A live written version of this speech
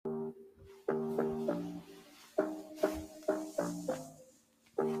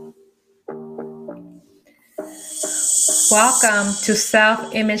Welcome to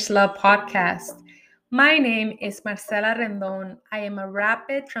Self-Image Love Podcast. My name is Marcela Rendon. I am a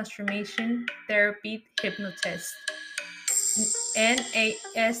rapid transformation therapy hypnotist,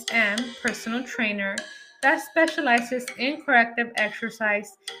 NASM personal trainer that specializes in corrective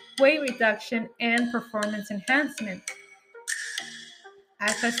exercise, weight reduction, and performance enhancement.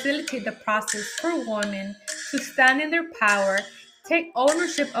 I facilitate the process for women to stand in their power, take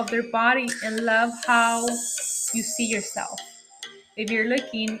ownership of their body, and love how you see yourself. If you're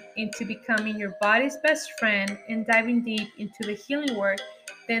looking into becoming your body's best friend and diving deep into the healing work,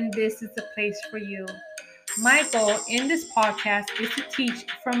 then this is the place for you. My goal in this podcast is to teach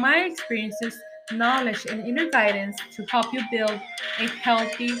from my experiences, knowledge, and inner guidance to help you build a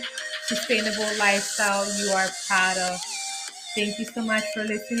healthy, sustainable lifestyle you are proud of. Thank you so much for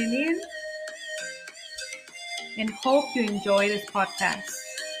listening in and hope you enjoy this podcast.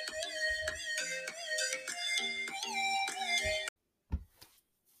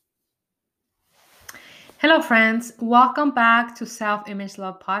 Hello, friends. Welcome back to Self-Image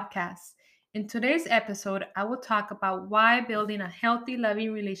Love Podcast. In today's episode, I will talk about why building a healthy,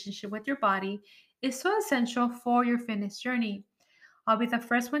 loving relationship with your body is so essential for your fitness journey. I'll be the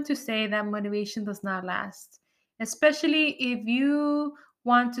first one to say that motivation does not last, especially if you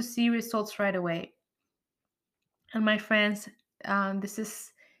want to see results right away. And my friends, this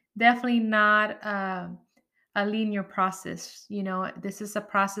is definitely not a linear process. This is a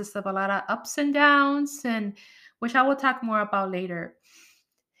process of a lot of ups and downs, and which I will talk more about later.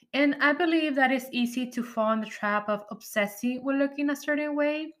 And I believe that it's easy to fall in the trap of obsessing with looking a certain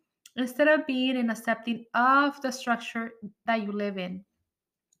way instead of being and accepting of the structure that you live in.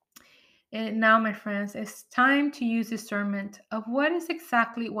 And now, my friends, it's time to use discernment of what is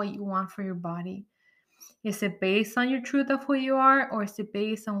exactly what you want for your body. Is it based on your truth of who you are, or is it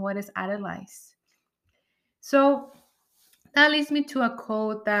based on what is idolized? So that leads me to a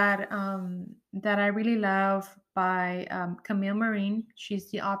quote that I really love by Camille Marine.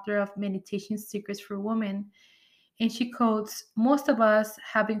 She's the author of Meditation Secrets for Women, and she quotes, "Most of us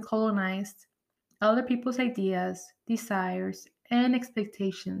have been colonized. Other people's ideas, desires, and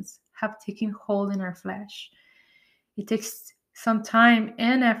expectations have taken hold in our flesh. It takes some time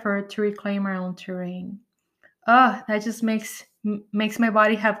and effort to reclaim our own terrain." That just makes my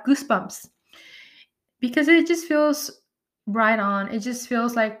body have goosebumps because it just feels right on. It just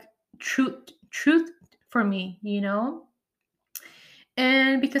feels like truth for me.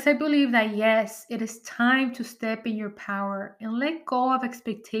 And because I believe that yes, it is time to step in your power and let go of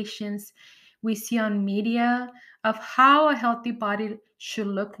expectations we see on media of how a healthy body should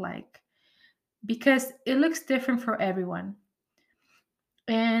look like, because it looks different for everyone.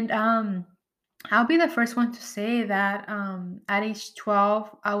 And I'll be the first one to say that at age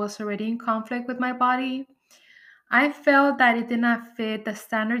 12, I was already in conflict with my body. I felt that it did not fit the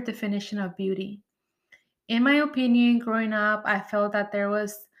standard definition of beauty. In my opinion, growing up, I felt that there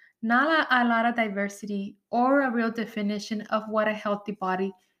was not a lot of diversity or a real definition of what a healthy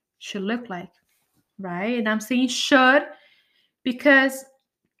body should look like, right? And I'm saying should because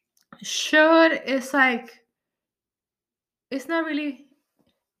should is like, it's not really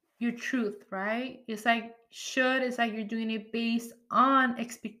your truth, right? It's like should is like you're doing it based on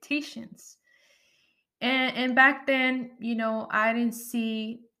expectations. And back then, I didn't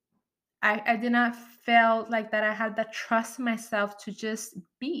see I did not feel like that I had that trust in myself to just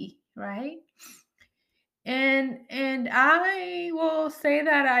be, right? And I will say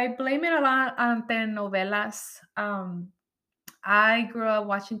that I blame it a lot on telenovelas. I grew up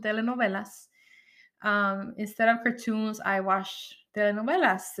watching telenovelas. Instead of cartoons, I watched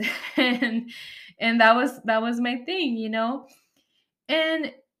telenovelas, and that was my thing.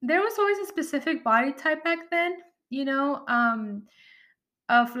 And there was always a specific body type back then, you know, um,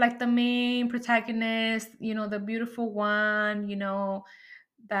 of like the main protagonist, the beautiful one,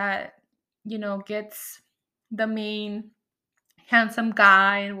 that, gets the main handsome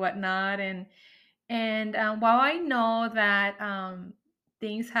guy and whatnot. And while I know that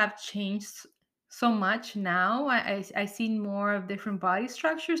things have changed so much now, I see more of different body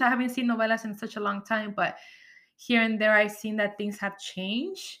structures. I haven't seen novelas in such a long time, but here and there I've seen that things have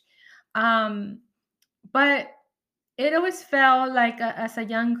changed. Um, but it always felt like as a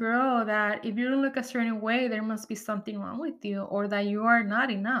young girl that if you don't look a certain way, there must be something wrong with you or that you are not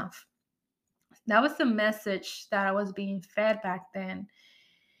enough. That was the message that I was being fed back then.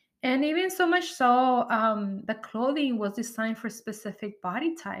 And even so much so, the clothing was designed for specific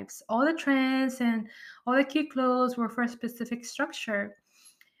body types. All the trends and all the cute clothes were for a specific structure.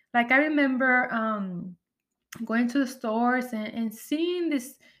 Like I remember going to the stores and seeing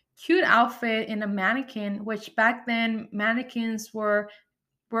these cute outfit in a mannequin, which back then mannequins were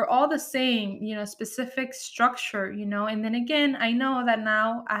all the same, specific structure, and then again, I know that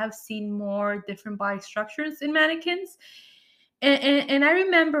now I have seen more different body structures in mannequins. And I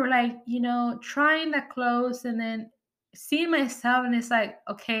remember, like, trying the clothes and then seeing myself, and it's like,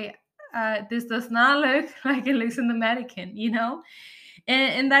 okay, this does not look like it looks in the mannequin,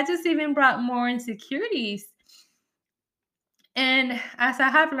 and that just even brought more insecurities. And as I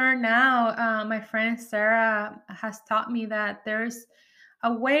have learned now, my friend Sarah has taught me that there's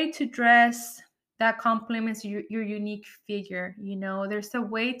a way to dress that complements your unique figure. There's a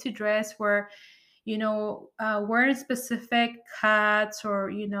way to dress where, wearing specific cuts,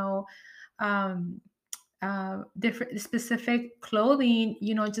 or, um, different specific clothing,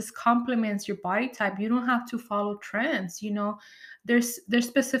 just complements your body type. You don't have to follow trends. There's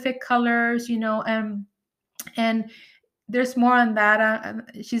specific colors, and there's more on that.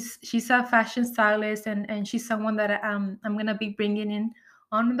 She's a fashion stylist, and she's someone that I'm gonna be bringing in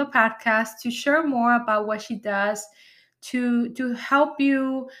on the podcast to share more about what she does to help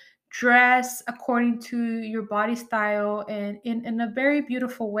you dress according to your body style and in a very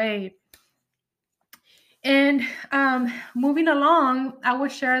beautiful way. And moving along, I will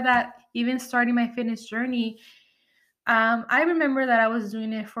share that even starting my fitness journey, I remember that I was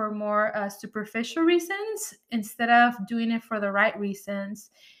doing it for more superficial reasons instead of doing it for the right reasons.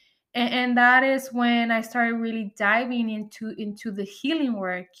 And that is when I started really diving into the healing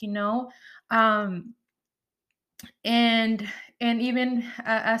work, um, and even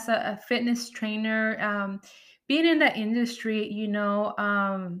as a fitness trainer, being in that industry,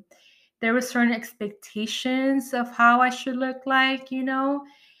 there were certain expectations of how I should look like,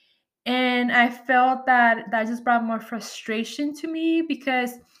 and I felt that that just brought more frustration to me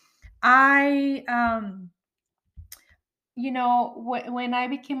because I, when I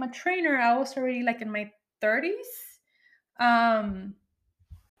became a trainer, I was already like in my 30s. Um,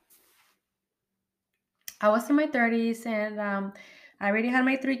 I was in my 30s, and I already had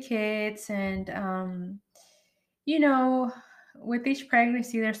my three kids. And, you know, with each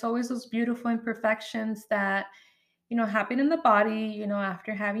pregnancy, there's always those beautiful imperfections that, happen in the body,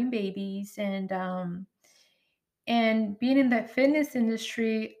 after having babies. And being in the fitness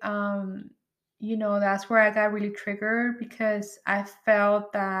industry, that's where I got really triggered because I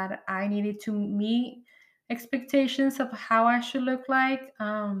felt that I needed to meet expectations of how I should look like.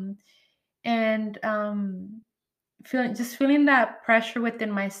 And feeling that pressure within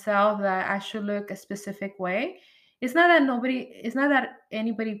myself that I should look a specific way. It's not that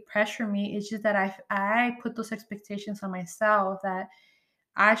anybody pressure me. It's just that I put those expectations on myself that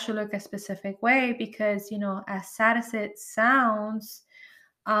I should look a specific way because, as sad as it sounds,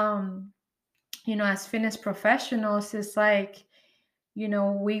 um, as fitness professionals, it's like,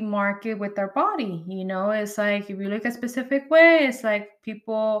 we market with our body. It's like if you look a specific way, it's like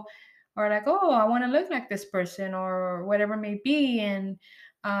people are like, oh, I want to look like this person or whatever it may be. And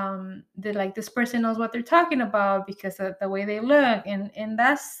they're like, this person knows what they're talking about because of the way they look. And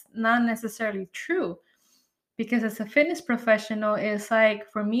that's not necessarily true, because as a fitness professional, it's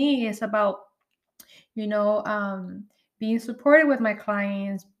like, for me, it's about, you know um, being supportive with my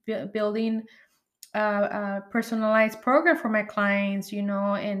clients, building a personalized program for my clients,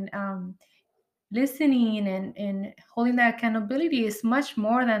 and listening and holding that accountability is much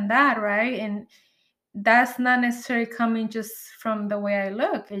more than that, right? And that's not necessarily coming just from the way I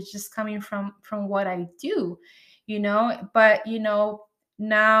look. It's just coming from what I do, but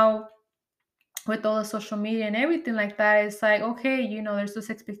now, with all the social media and everything like that, it's like, okay, there's those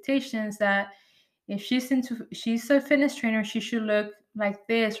expectations that if she's a fitness trainer, she should look like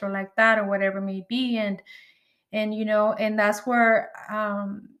this or like that or whatever it may be. And that's where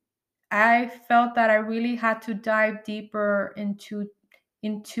I felt that I really had to dive deeper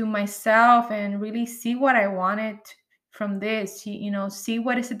into myself and really see what I wanted from this. See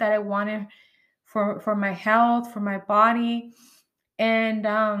what is it that I wanted for my health, for my body. And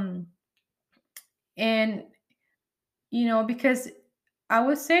um and because I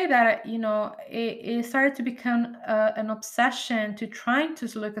would say that, it started to become an obsession to trying to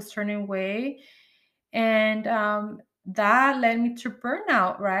look a certain way. And that led me to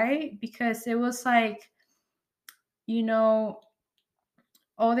burnout, right? Because it was like, you know,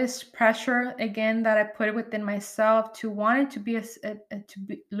 all this pressure again that I put within myself to wanting to be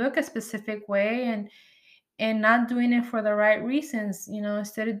look a specific way, and not doing it for the right reasons.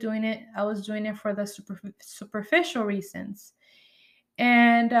 Instead of doing it, I was doing it for the superficial reasons.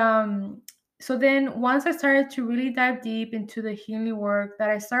 And So then once I started to really dive deep into the healing work, that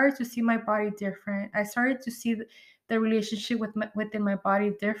I started to see my body different. I started to see the relationship within my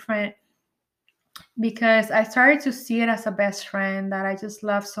body different, because I started to see it as a best friend that I just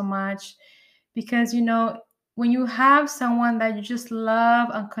love so much. Because when you have someone that you just love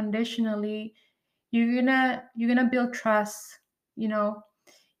unconditionally, you're gonna build trust. You know,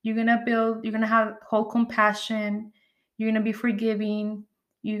 you're gonna have whole compassion. You're gonna be forgiving.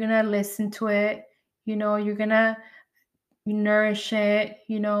 You're gonna listen to it. You're gonna nourish it.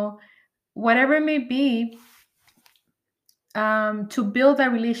 Whatever it may be, to build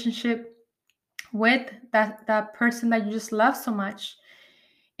that relationship with that person that you just love so much.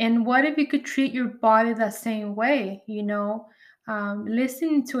 And what if you could treat your body the same way?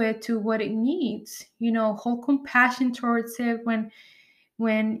 Listen to it, to what it needs. Hold compassion towards it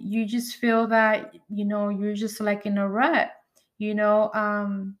when you just feel that you're just like in a rut. you know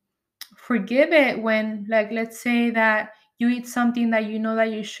um Forgive it when, like, let's say that you eat something that you know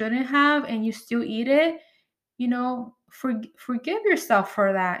that you shouldn't have and you still eat it. Forgive yourself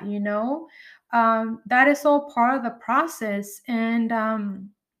for that. That is all part of the process. And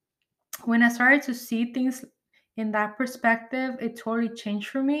when I started to see things in that perspective, it totally changed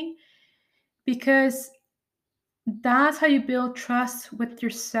for me, because that's how you build trust with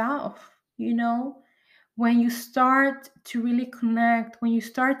yourself. When you start to really connect, when you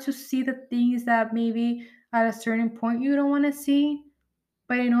start to see the things that maybe at a certain point you don't want to see,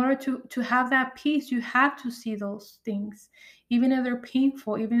 but in order to have that peace, you have to see those things, even if they're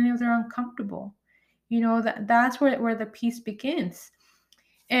painful, even if they're uncomfortable. That's where the peace begins.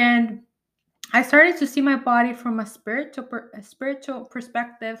 And I started to see my body from a spiritual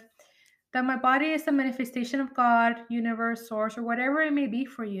perspective, that my body is a manifestation of God, universe, source, or whatever it may be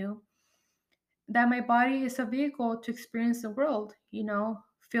for you. That my body is a vehicle to experience the world,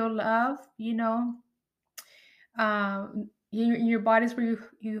 feel love. Your body's where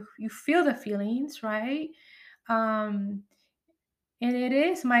you feel the feelings, right? Um, and it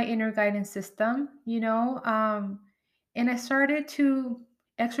is my inner guidance system. And I started to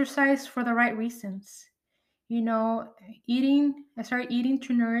exercise for the right reasons. I started eating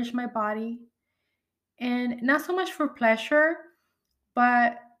to nourish my body, and not so much for pleasure,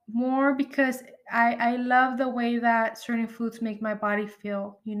 but more because I love the way that certain foods make my body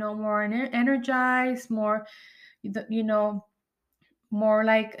feel, more energized, more, you know, more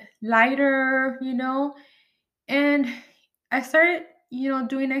like lighter. And I started,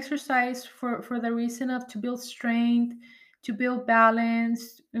 doing exercise for the reason of to build strength, to build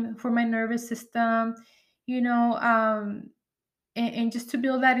balance, for my nervous system, you know, um, and just to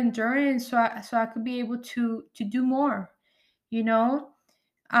build that endurance, so I could be able to do more. You know,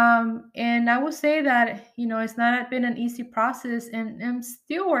 and I will say that it's not been an easy process, and I'm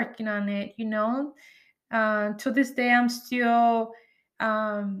still working on it. To this day, I'm still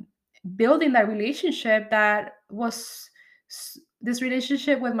um, building that relationship that was this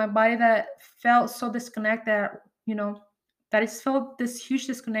relationship with my body that felt so disconnected. That it's felt this huge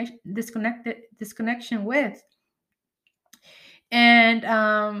disconnection with. And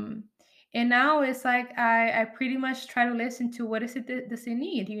now it's like I pretty much try to listen to what is it that does it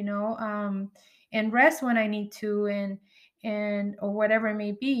need, and rest when I need to, and or whatever it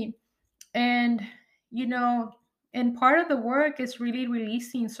may be. And you know and part of the work is really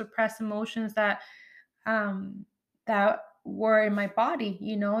releasing suppressed emotions um that were in my body,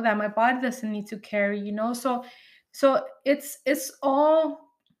 that my body doesn't need to carry. So it's all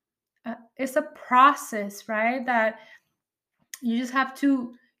it's a process, right? That you just have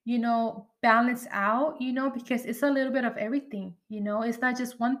to balance out, because it's a little bit of everything. It's not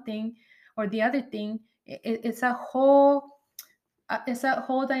just one thing or the other thing. It's a whole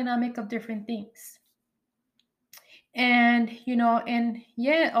dynamic of different things. And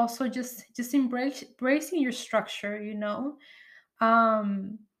yeah, also just embracing your structure.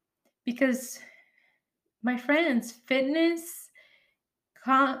 Um because, my friends, fitness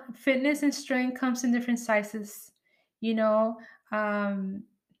and strength comes in different sizes, you know um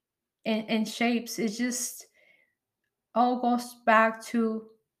and shapes. It just all goes back to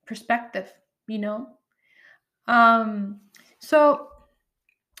perspective. you know um so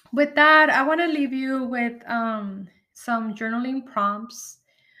with that, I want to leave you with some journaling prompts,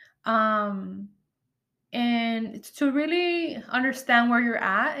 um and to really understand where you're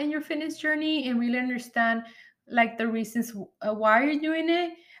at in your fitness journey, and really understand, like, the reasons why you're doing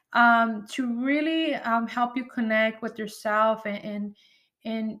it, to really help you connect with yourself, and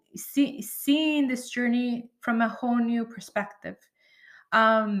seeing this journey from a whole new perspective.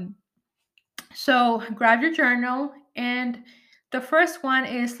 um, so grab your journal and The first one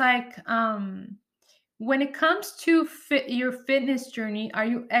is like, when it comes to your fitness journey, are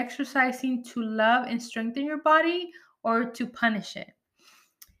you exercising to love and strengthen your body or to punish it?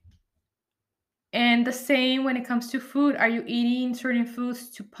 And the same when it comes to food, are you eating certain foods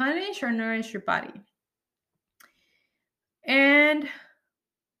to punish or nourish your body? And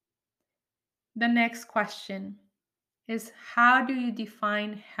the next question is, how do you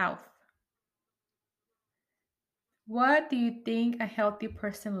define health? What do you think a healthy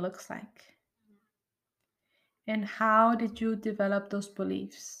person looks like? And how did you develop those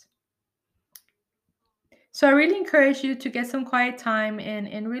beliefs? So I really encourage you to get some quiet time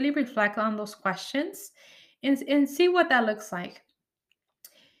and really reflect on those questions and see what that looks like.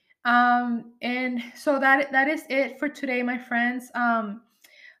 And so that is it for today, my friends. I'm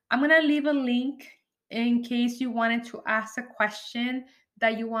gonna leave a link in case you wanted to ask a question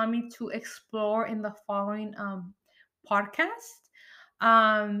that you want me to explore in the following podcast.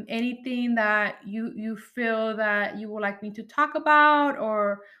 Anything that you feel that you would like me to talk about,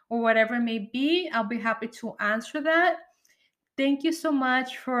 or whatever it may be, I'll be happy to answer that. Thank you so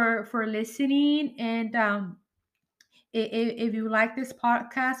much for listening, and if you like this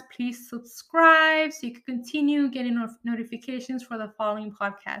podcast, please subscribe so you can continue getting notifications for the following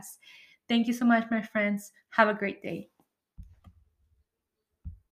podcasts. Thank you so much, my friends. Have a great day.